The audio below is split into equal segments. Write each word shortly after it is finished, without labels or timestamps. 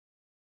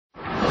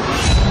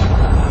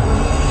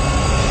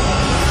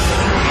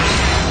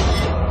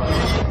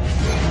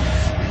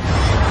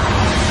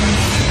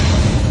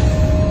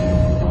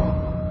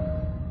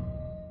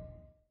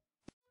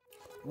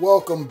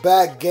Welcome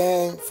back,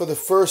 gang, for the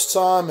first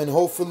time and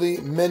hopefully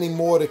many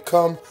more to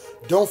come.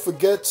 Don't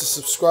forget to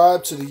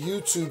subscribe to the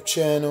YouTube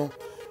channel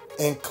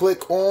and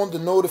click on the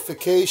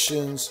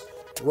notifications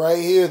right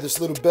here, this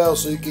little bell,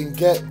 so you can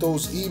get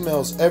those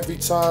emails every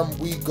time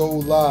we go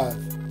live.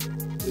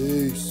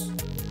 Peace.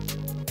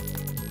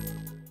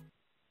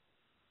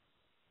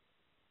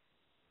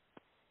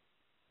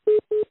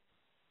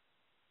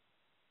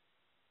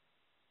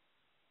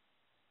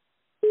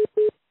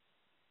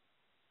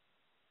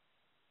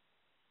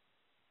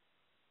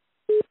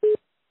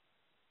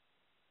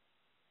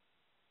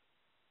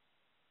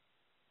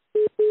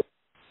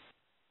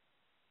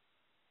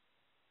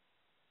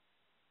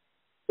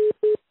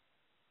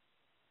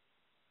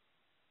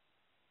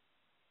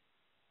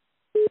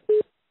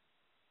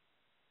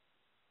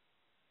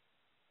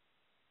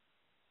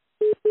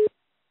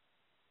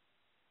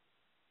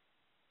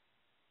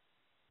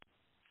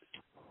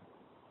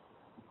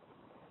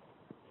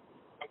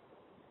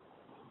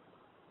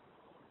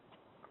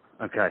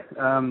 Okay.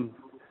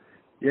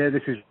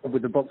 This is Rob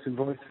with the Boxing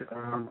Voice.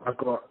 I've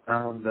got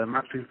the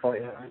matchroom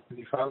fighter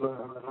Anthony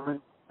Fowler on the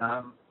line.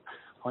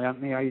 Hi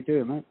Anthony, how you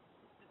doing, mate?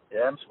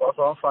 Yeah, I'm spot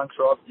on. Thanks,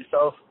 Rob.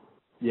 Yourself?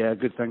 Yeah,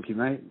 good, thank you,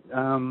 mate.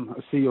 I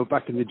see you're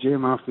back in the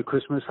gym after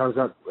Christmas. How's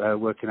that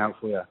working out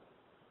for you?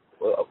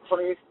 Well,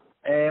 funny,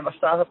 I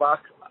started back.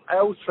 I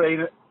always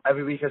train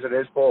every week as it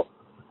is, but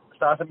I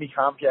started my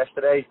camp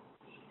yesterday,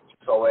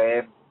 so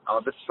I'm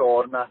a bit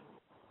sore now,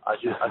 as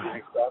you expect.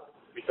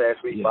 My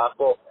first week back,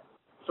 but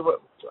so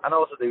I know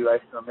what to do.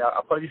 Like,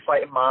 I'll probably be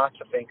fighting March,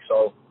 I think.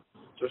 So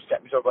just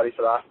get myself ready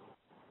for that.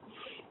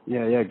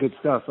 Yeah, good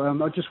stuff.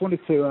 I just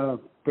wanted to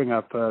bring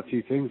up a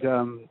few things. It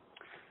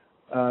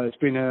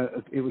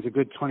was a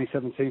good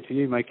 2017 for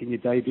you, making your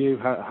debut.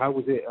 How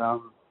was it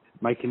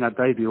making that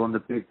debut on the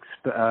big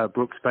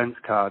Brooke Spence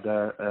card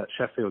at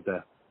Sheffield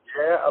there?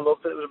 Yeah, I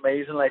loved it. It was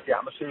amazing. Like, the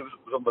atmosphere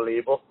was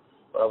unbelievable.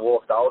 When I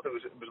walked out, it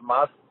was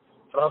mad.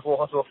 So I was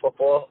walking to a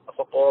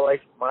football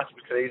like match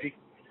was crazy.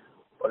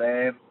 But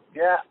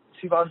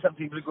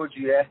 2017 was a good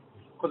year.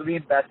 Could have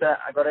been better.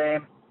 I got a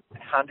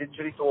hand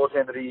injury towards the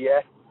end of the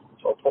year,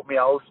 so it put me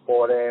out.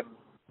 But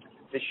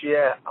this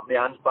year, my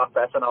hand's back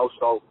better now,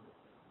 so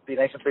be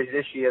nice and busy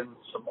this year and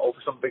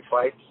some big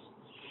fights.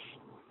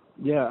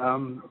 Yeah,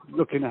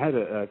 looking ahead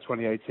at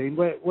 2018,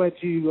 where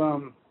do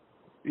you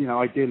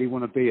ideally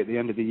want to be at the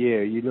end of the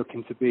year? Are you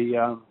looking to be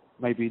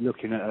maybe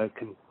looking at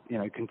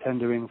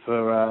contendering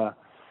for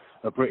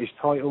a British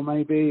title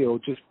maybe, or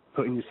just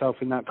putting yourself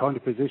in that kind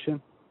of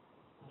position?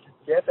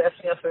 Yeah,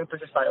 definitely. I think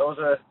British title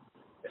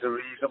is a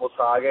reasonable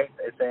target.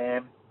 It's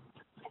going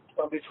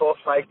to be a tough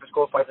fight. There's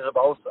good fighters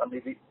about, and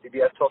they'd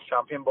be a tough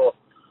champion, but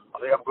I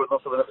think I'm good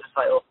enough to win a British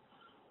title.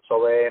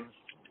 So at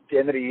the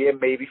end of the year,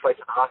 maybe fight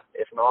that.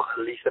 If not,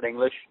 at least in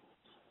English.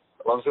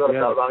 As long as I got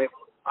a belt around me,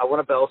 I want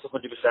a belt 100%.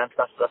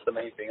 That's the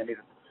main thing. I need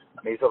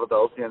to have a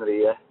belt at the end of the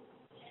year.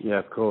 Yeah,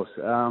 of course.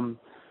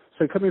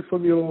 So coming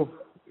from your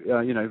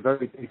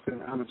very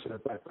decent amateur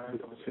background,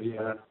 obviously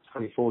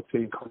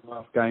 2014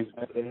 Commonwealth Games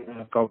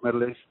gold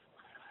medalist,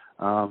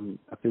 I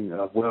think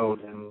world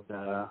and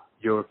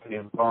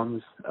European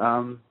bronze.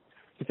 Do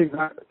you think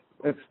that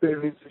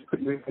experience has put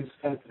you in good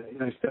stead,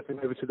 stepping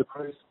over to the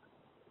pros?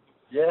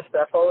 Yes,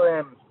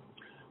 definitely.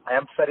 I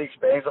am very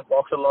experienced. I've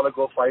boxed a lot of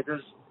good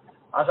fighters.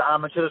 As an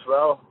amateur as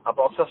well, I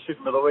boxed at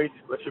super middleweight,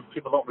 which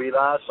people don't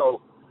realise.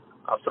 So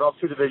I've dropped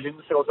 2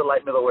 divisions to go to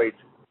light middleweight.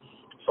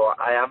 So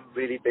I am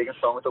really big and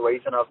strong with the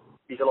weight, and I've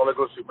beat a lot of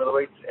good super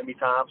middleweights in my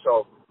time.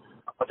 So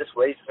at this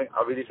weight,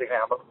 I really think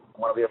I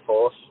want to be a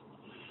force.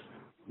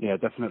 Yeah,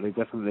 definitely.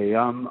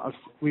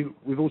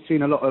 We've all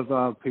seen a lot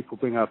of people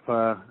bring up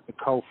the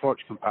Cole Froch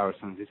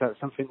comparisons. Is that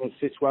something that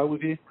sits well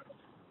with you?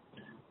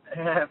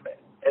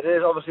 It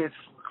is. Obviously, it's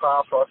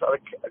Carl Froch had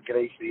a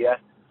great career,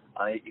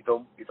 and he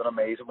done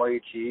amazing what he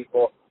achieved.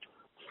 But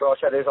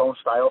Froch had his own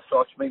style.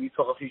 Froch maybe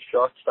took a few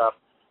shots that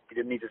he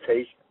didn't need to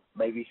take.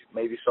 Maybe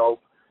so.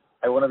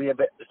 I want to be a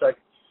bit just like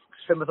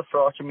similar to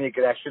Froch and me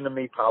aggression and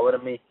me power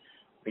and me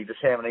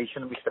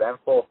determination and me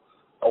strength, but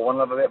I want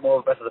to have a bit more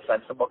of a better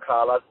defence than what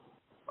Carl had.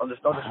 I'm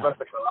just not disrespect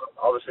to Carl.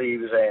 Obviously, he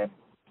was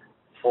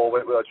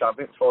 4-time world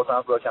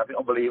champion,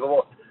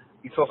 unbelievable.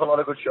 He took a lot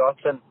of good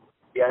shots and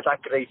he had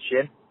that great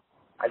chin.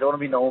 I don't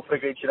want to be known for a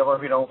great chin. I want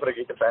to be known for a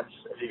great defence,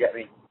 if you get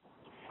me.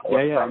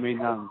 Yeah. I mean,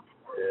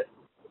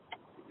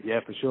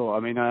 for sure. I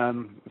mean,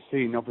 I've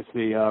seen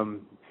obviously.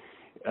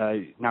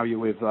 Now you're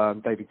with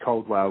David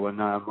Caldwell,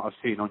 and I've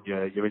seen on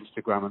your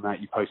Instagram and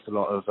that you post a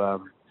lot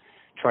of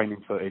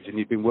training footage, and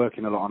you've been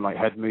working a lot on like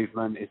head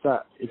movement. Is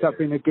that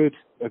been a good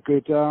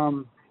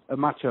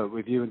matchup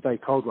with you and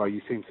Dave Caldwell?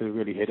 You seem to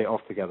really hit it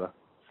off together.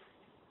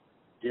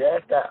 Yeah,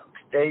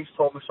 Dave's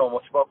taught me so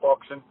much about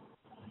boxing.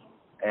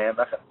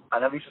 I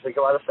never used to think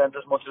about defence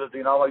as much as I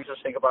do now. I used to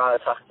think about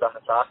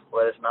attack.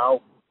 Whereas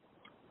now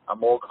I'm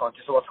more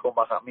conscious of what's coming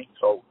back at me,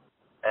 so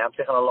I am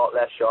taking a lot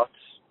less shots.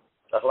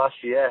 Like last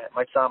year, it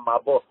might sound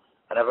mad, but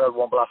I never had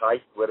one black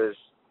eye, whereas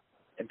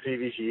in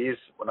previous years,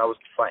 when I was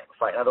fighting,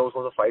 I always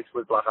was a fight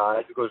with black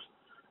eyes because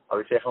I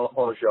was taking a lot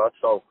more shots,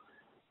 so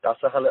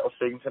that's like a little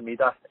thing to me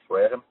that it's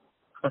working.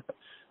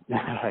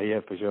 Yeah,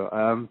 for sure.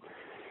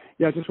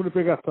 Yeah, I just want to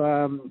bring up,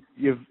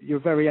 you're a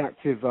very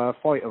active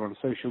fighter on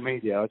social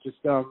media. I just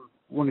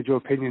wanted your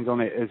opinions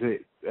on it as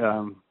it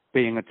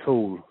being a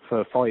tool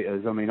for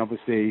fighters. I mean,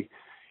 obviously,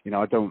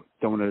 I don't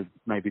want to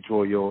maybe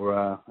draw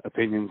your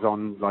opinions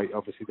on, like,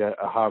 obviously the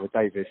Hara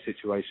Davis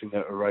situation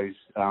that arose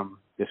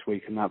this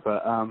week and that,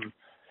 but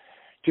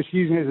just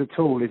using it as a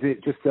tool, is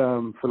it just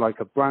for like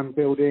a brand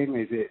building?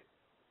 Is it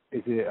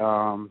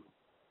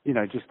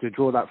just to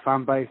draw that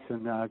fan base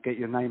and get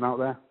your name out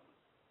there?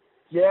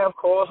 Yeah, of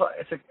course.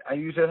 I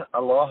use it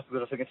a lot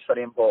because I think it's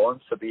very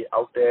important to be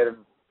out there and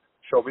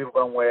show people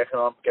what I'm working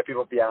on, get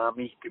people behind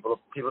me. People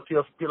feel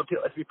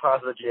to be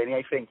part of the journey.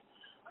 I think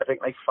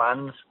like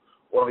fans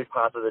want to be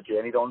part of the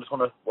journey. They don't just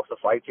want to watch the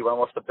fight. They want to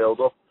watch the build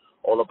up,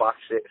 all the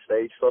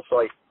backstage stuff. So,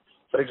 like,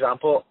 for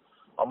example,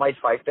 on my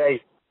fight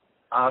day,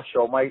 I'll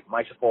show my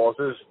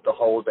supporters the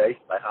whole day.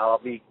 Like, I'll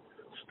have my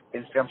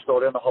Instagram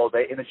story on the whole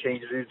day in the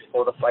changing rooms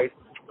before the fight,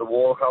 the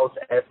walkouts,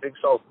 everything.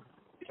 So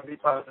you can be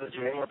part of the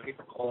journey and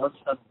people comments,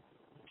 and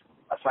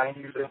I try and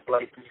use it for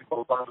like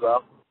people as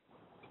well,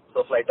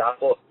 stuff like that.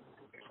 But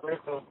it's going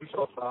to be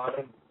so far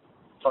and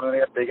something to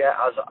get bigger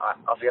as I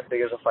get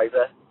bigger as a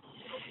fighter.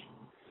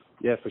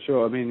 Yeah, for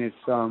sure. I mean, it's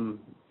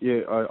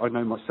I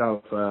know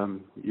myself.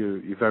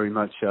 You're very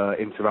much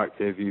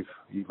interactive.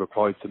 You've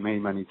replied to me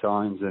many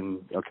times, and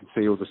I can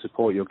see all the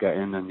support you're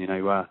getting, and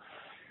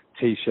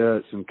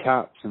T-shirts and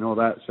caps and all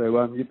that. So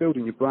you're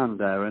building your brand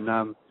there,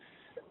 and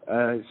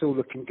it's all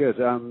looking good.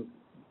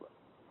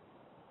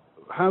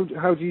 How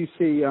do you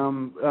see?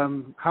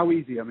 How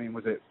easy? I mean,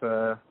 was it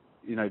for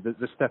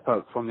the step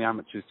up from the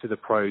amateurs to the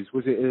pros?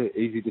 Was it an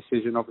easy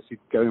decision? Obviously,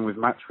 going with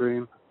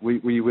Matchroom.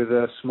 Were you with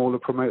a smaller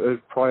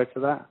promoter prior to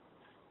that?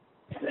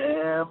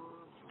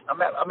 I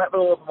met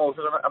with all the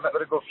promoters. I met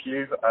with a good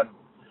few, and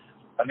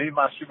I knew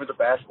Matchroom was the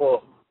best.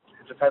 But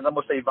it depends how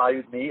much they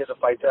valued me as a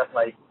fighter.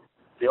 Like,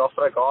 the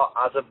offer I got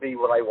hasn't been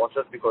what I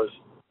wanted, because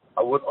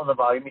I wouldn't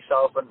undervalue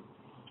myself. And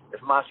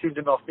if Matchroom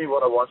didn't offer me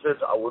what I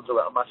wanted, I wouldn't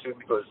have went on Matchroom,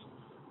 because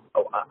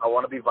I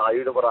want to be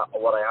valued at what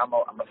I am.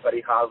 I'm a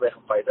very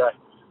hard-working fighter.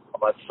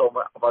 I've had so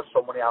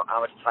many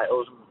amateur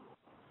titles and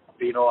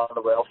been all around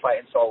the world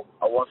fighting, so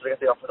I wanted to get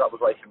the offer that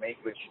was right for me,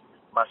 which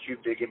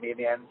Matchroom did give me in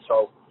the end.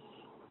 So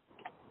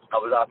I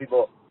was happy,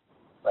 but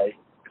like,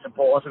 it's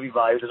important to be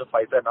valued as a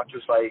fighter, not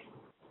just like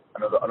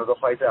another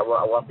fighter. I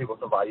want people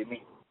to value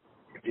me,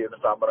 if you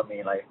understand what I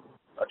mean. Like,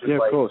 not just, yeah,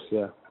 like, of course,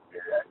 yeah.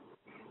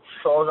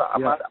 So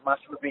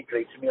Matchroom has been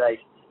great to me.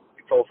 Like,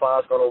 the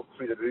profile's got up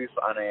through the roof,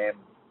 and I'm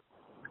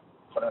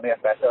going to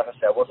get better. Like I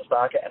said, once I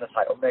start getting a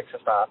title mix,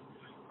 I start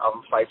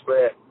having fights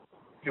where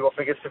people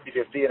think it's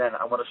 50-50, and then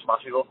I'm going to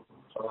smash it up.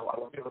 So I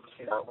want people to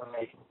see that when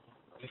they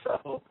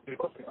settle.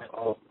 People think, like,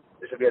 oh,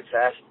 this will be a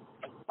test.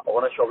 I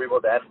want to show people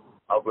then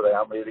how good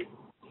I am, really.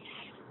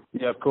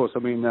 Yeah, of course. I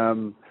mean,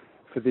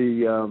 for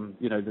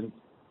the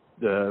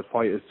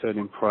fighters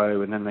turning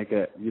pro, and then they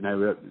get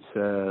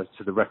to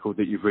the record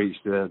that you've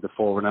reached, the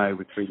 4-0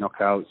 with 3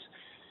 knockouts.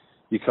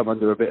 You come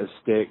under a bit of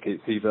stick.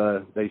 It's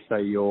either they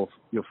say you're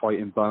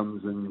fighting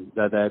bums and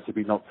they're there to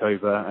be knocked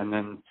over, and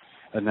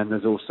then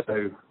there's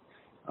also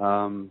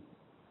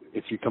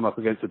if you come up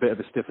against a bit of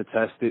a stiffer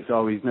test, it's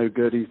he's no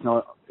good, he's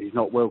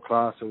not world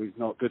class, or he's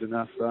not good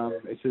enough.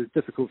 It's a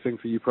difficult thing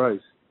for you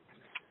pros.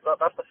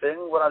 That's the thing.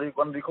 When I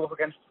come up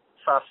against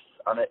tests,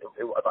 and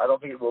I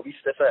don't think it will be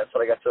stiffer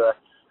until I get to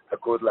a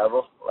good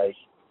level. Like,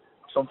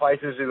 some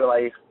fighters who are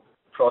like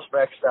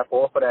prospects step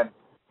up, and then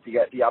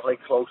you have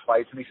like close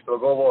fights and they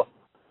struggle.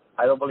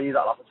 But I don't believe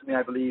that happened to me.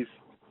 I believe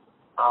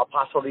I'll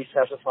pass all these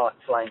tests with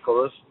flying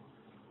colours.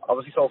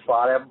 Obviously, so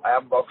far I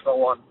haven't boxed no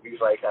one who's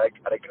like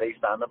at a great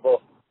standard,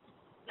 but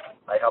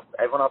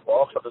everyone I've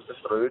boxed I've just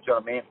destroyed. Do you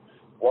know what I mean?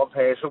 One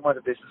person went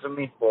a distance with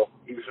me, but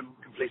he was in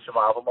complete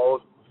survival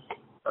mode. You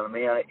know what I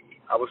mean?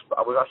 I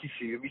was actually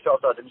fuming myself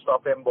that I didn't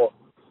stop him, but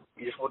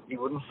he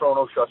wouldn't throw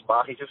no shots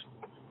back. He just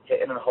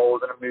hitting and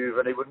holding and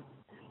moving. It was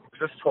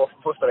just tough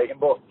and frustrating.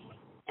 But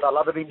that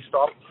lad had been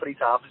stopped 3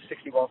 times in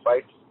 61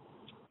 fights,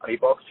 and he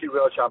boxed 2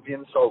 world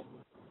champions, so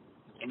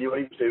he knew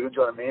what he was doing. Do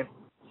you know what I mean?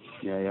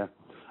 Yeah.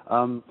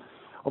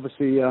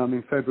 Obviously,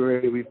 in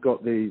February we've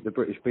got the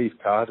British Beef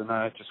card, and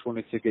I just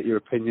wanted to get your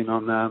opinion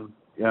on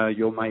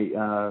your mate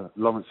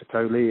Lawrence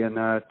Okoli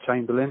and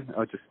Chamberlain.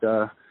 I just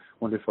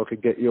wonder if I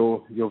could get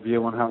your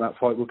view on how that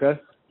fight will go.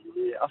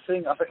 Yeah, I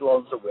think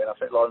Lawrence will win. I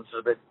think Lawrence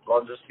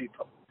is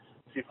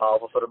too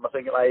powerful for him. I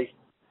think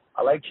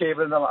I like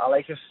Chamberlain. I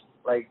like his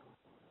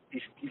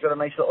he's got a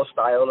nice little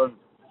style, and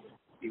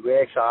he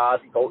works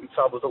hard. He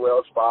travels the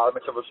world sparring,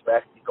 which I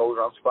respect. He goes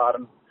around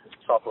sparring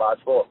top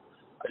lads, but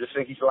I just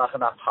think he's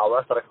lacking that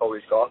power that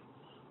Okoli's got.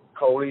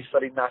 Okoli's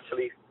very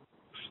naturally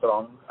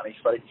strong, and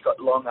he's got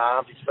long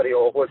arms. He's very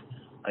awkward,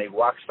 and he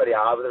whacks very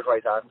hard with his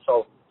right hand.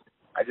 So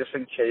I just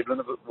think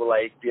Chamberlain will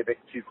be a bit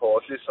too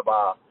cautious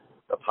about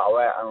the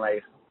power, and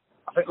I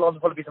think Lawrence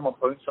will probably beat him on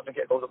points. I think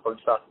it goes to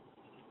points that.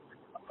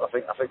 I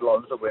think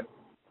Lawrence will win.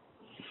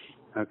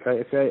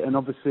 Okay, and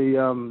obviously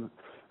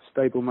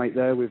stablemate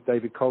there with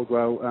David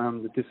Caldwell.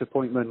 The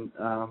disappointment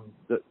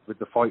that with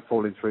the fight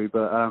falling through,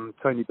 but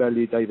Tony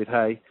Bellew, David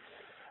Hay.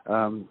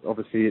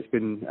 Obviously, it's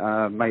been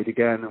made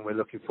again, and we're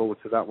looking forward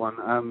to that one.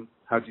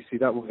 How do you see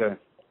that one going?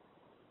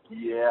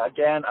 Yeah,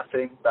 again, I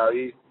think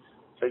Bellew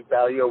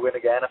will win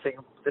again. I think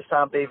this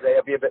time David Hay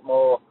will be a bit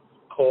more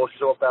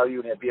cautious of Bellew,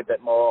 and he'll be a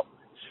bit more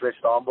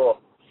switched on. But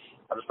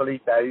I just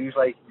believe Bellew's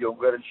like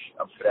younger and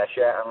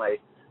fresher, and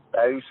like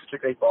Bellew's such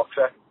a great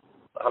boxer.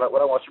 And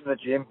when I watch him in the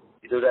gym,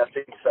 he does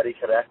everything very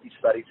correct. He's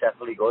very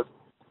technically good.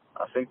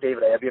 I think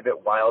David Hay will be a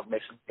bit wild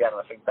missing again,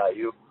 and I think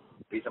Bellew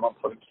beat him on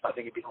points. I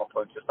think he beat him on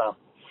points this time.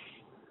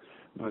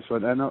 Nice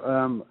one. And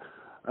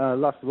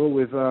last of all,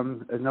 with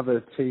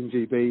another Team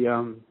GB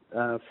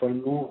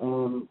friend,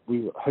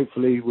 we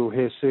hopefully will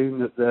hear soon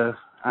that the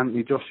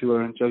Anthony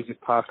Joshua and Joseph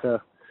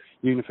Parker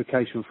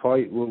unification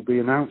fight will be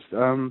announced.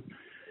 I'm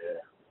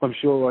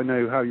sure I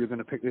know how you're going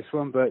to pick this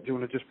one, but do you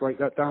want to just break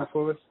that down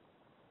for us?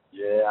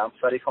 Yeah, I'm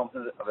very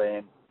confident of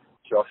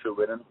Joshua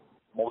winning,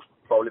 most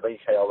probably by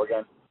KO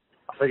again.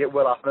 I think it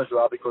will happen as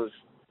well because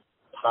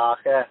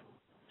Parker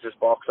just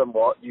boxed on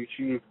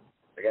YouTube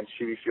against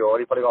Hughie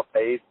Fury, but he got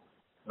paid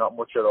not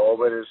much at all,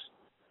 whereas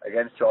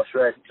against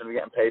Joshua he's going to be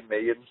getting paid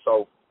millions.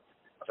 So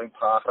I think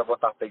Parker got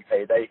that big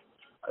payday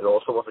and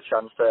also got the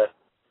chance to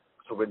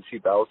win 2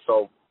 belts.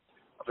 So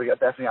I think it'll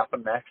definitely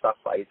happen next, that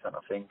fight, and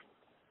I think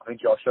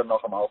Joshua will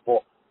knock him out.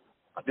 But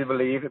I do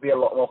believe it'll be a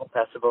lot more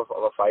competitive of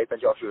a fight than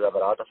Joshua's ever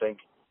had. I think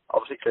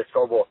obviously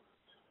Klitschko, but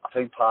I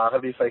think Parker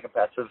will be very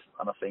competitive,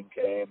 and I think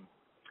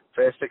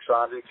first 6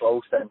 rounds will be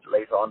close, then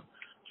later on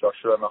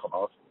Joshua will knock him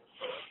out.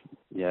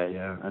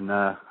 Yeah, and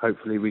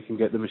hopefully we can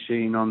get the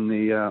machine on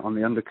the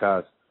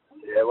undercard.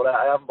 Yeah, well,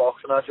 I haven't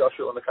boxed on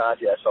Joshua on the card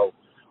yet, so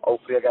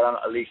hopefully I get on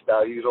at least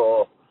Bellew's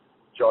or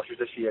Joshua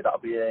this year. That'll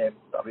be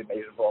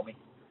amazing for me.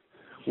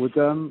 Would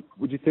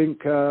you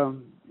think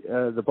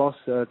the boss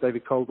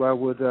David Caldwell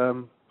would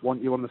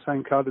want you on the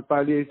same card as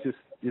Bellew, just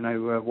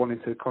wanting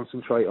to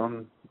concentrate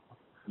on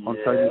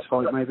Tony's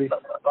fight maybe?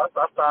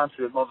 That's down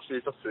to him. Obviously,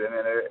 it's up to him.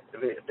 And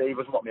if Dave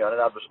doesn't want me on it,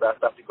 I'd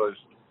respect that because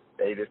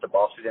Dave is the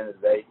boss at the end of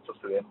the day. It's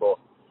up to him. But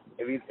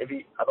if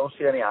he, I don't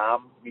see any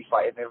harm me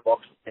fighting in the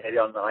box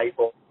on the night.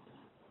 But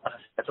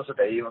it's just a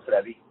day, for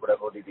Eddie,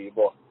 whatever they do.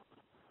 But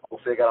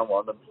hopefully, I get on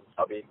one of them.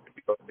 I'll be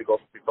good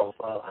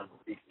profile and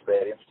the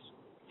experience.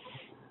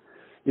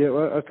 Yeah,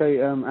 well,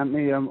 okay,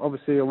 Anthony,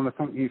 obviously I want to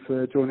thank you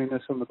for joining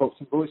us on the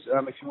Boxing Voice.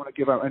 If you want to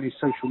give out any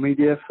social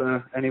media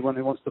for anyone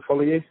who wants to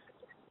follow you.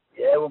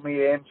 Yeah, well,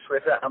 my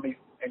Twitter and my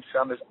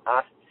Instagram is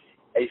at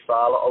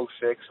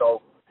 @Fowler06,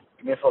 so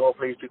give me a follow,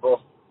 please,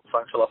 people.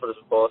 Thanks a lot for the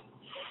support.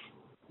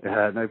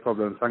 Yeah, no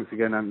problem. Thanks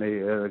again, Anthony.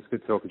 It's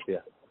good talking to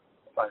you.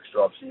 Thanks,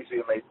 Rob. See you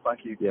soon, mate.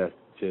 Thank you. Yeah,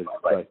 cheers.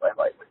 Bye.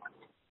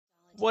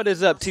 What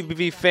is up,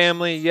 TBV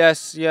family?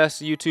 Yes,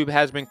 YouTube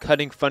has been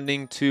cutting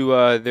funding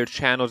to their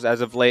channels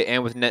as of late,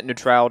 and with net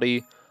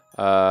neutrality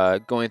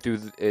going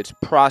through its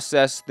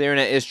process, the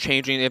internet is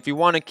changing. If you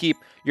want to keep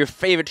your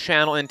favorite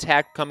channel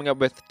intact, coming up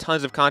with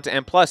tons of content,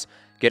 and plus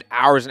get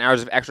hours and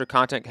hours of extra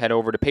content, head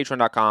over to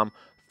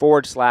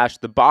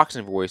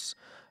patreon.com/ThaBoxingVoice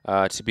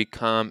to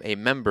become a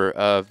member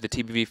of the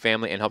TBV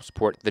family and help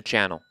support the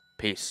channel.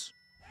 Peace.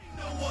 Ain't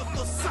no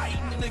other sight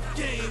in the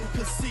game,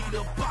 'cause see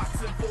the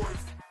boxing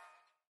voice.